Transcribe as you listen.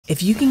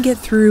If you can get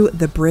through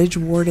the Bridge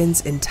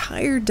Warden's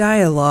entire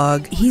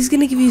dialogue, he's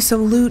going to give you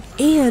some loot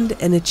and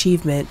an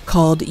achievement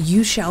called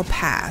You Shall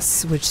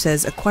Pass, which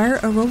says acquire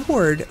a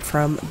reward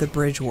from the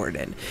Bridge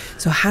Warden.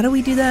 So how do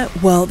we do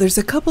that? Well, there's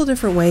a couple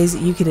different ways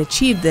that you can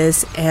achieve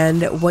this,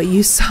 and what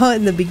you saw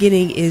in the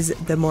beginning is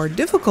the more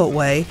difficult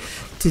way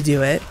to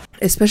do it,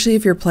 especially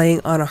if you're playing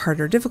on a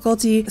harder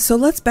difficulty. So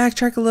let's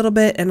backtrack a little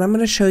bit, and I'm going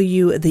to show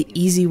you the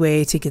easy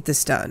way to get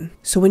this done.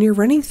 So when you're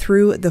running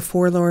through the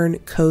Forlorn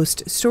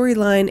Coast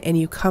storyline and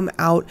you come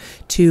out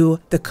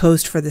to the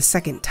coast for the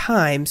second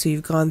time, so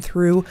you've gone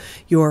through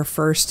your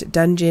first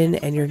dungeon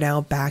and you're now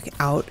back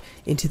out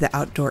into the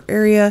outdoor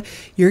area,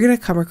 you're going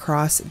to come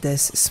across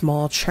this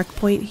small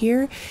checkpoint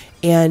here.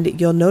 And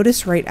you'll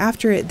notice right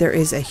after it, there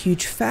is a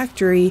huge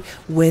factory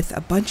with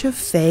a bunch of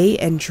Fae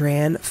and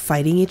Dran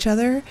fighting each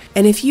other.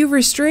 And if you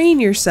restrain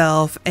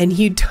yourself and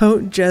you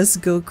don't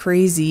just go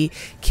crazy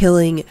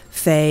killing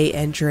Fae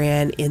and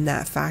Dran in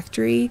that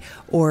factory,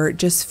 or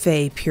just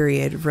Fae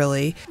period,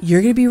 really,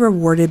 you're going to be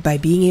rewarded by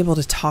being able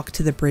to talk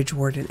to the Bridge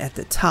Warden at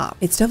the top.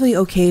 It's definitely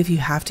okay if you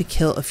have to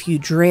kill a few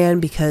Dran,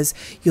 because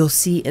you'll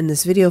see in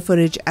this video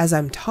footage as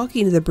I'm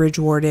talking to the Bridge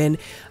Warden,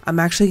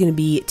 I'm actually going to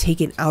be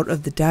taken out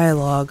of the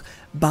dialogue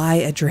by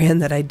a Dran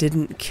that I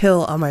didn't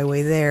kill on my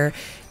way there,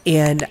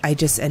 and I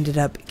just ended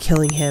up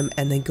killing him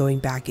and then going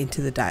back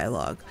into the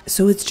dialogue.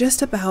 So it's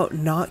just about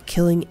not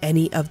killing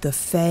any of the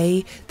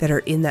Fae that are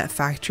in that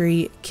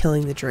factory,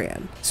 killing the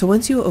Dran. So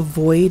once you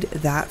avoid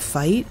that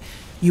fight,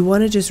 you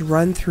want to just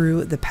run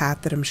through the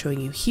path that I'm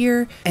showing you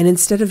here, and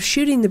instead of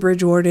shooting the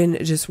Bridge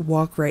Warden, just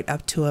walk right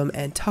up to him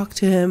and talk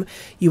to him.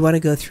 You want to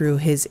go through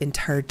his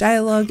entire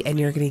dialogue and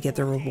you're going to get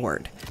the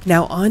reward.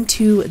 Now on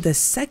to the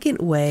second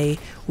way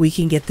we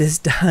can get this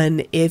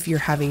done. If you're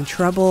having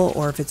trouble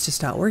or if it's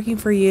just not working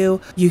for you,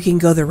 you can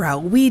go the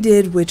route we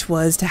did, which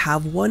was to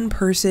have one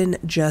person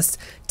just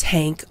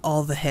tank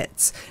all the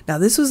hits. Now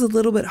this was a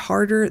little bit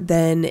harder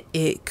than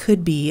it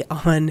could be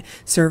on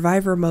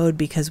survivor mode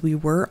because we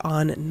were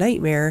on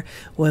nightmare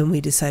when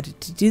we decided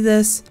to do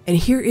this. And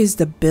here is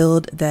the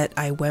build that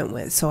I went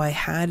with. So I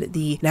had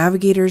the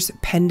navigator's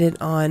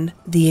pendant on,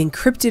 the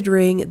encrypted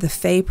ring, the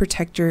Fae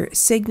protector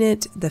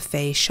signet, the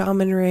Fae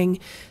shaman ring,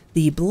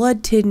 the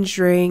blood tinged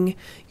ring.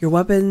 Your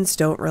weapons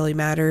don't really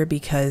matter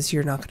because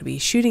you're not going to be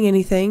shooting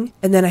anything.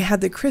 And then I had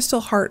the crystal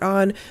heart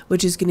on,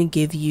 which is going to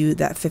give you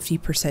that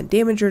 50%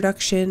 damage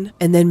reduction.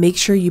 And then make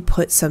sure you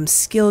put some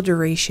skill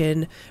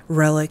duration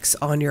relics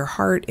on your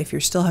heart if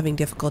you're still having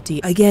difficulty.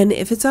 Again,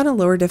 if it's on a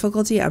lower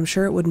difficulty, I'm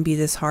sure it wouldn't be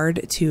this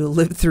hard to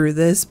live through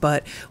this,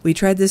 but we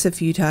tried this a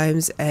few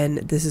times and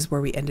this is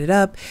where we ended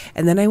up.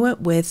 And then I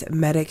went with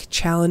medic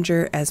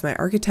challenger as my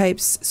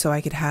archetypes, so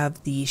I could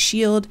have the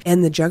shield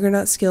and the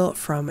juggernaut skill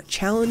from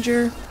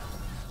challenger.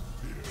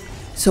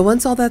 So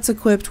once all that's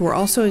equipped, we're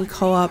also in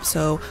co-op,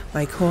 so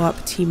my co-op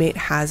teammate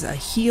has a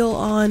heal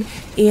on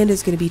and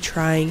is going to be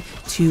trying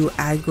to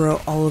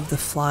aggro all of the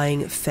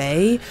flying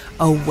Fae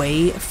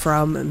away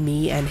from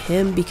me and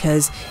him,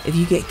 because if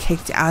you get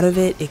kicked out of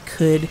it, it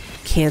could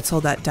cancel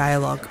that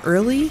dialogue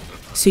early.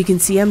 So you can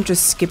see I'm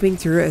just skipping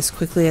through it as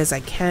quickly as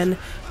I can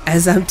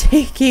as I'm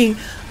taking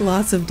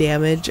lots of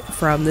damage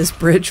from this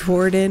Bridge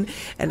Warden.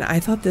 And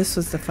I thought this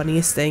was the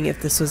funniest thing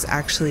if this was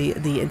actually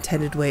the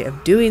intended way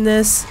of doing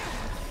this,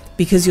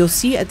 because you'll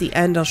see at the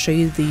end I'll show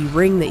you the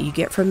ring that you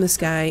get from this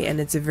guy,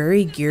 and it's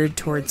very geared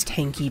towards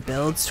tanky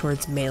builds,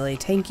 towards melee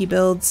tanky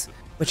builds,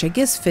 which I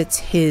guess fits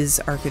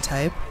his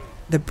archetype,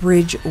 the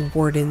Bridge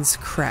Warden's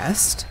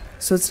Crest.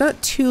 So it's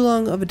not too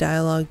long of a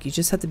dialogue, you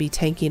just have to be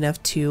tanky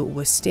enough to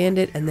withstand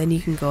it, and then you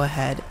can go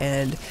ahead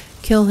and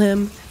kill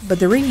him. But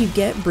the ring you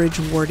get, Bridge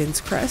Warden's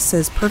Crest,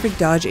 says perfect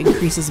dodge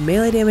increases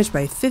melee damage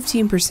by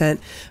 15%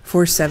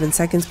 for 7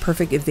 seconds.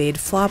 Perfect evade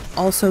flop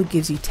also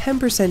gives you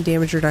 10%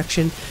 damage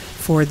reduction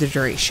for the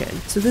duration.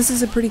 So this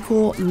is a pretty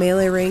cool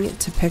melee ring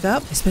to pick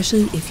up,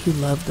 especially if you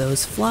love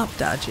those flop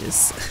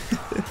dodges.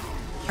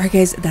 Alright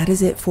guys, that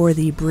is it for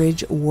the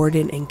Bridge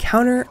Warden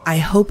encounter. I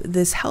hope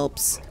this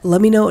helps.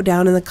 Let me know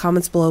down in the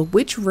comments below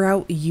which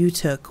route you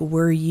took.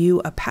 Were you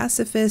a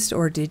pacifist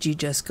or did you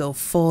just go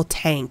full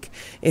tank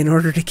in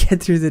order to get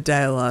through the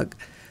dialogue?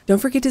 Don't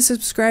forget to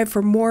subscribe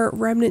for more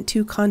Remnant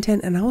 2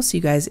 content, and I will see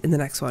you guys in the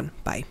next one.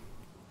 Bye.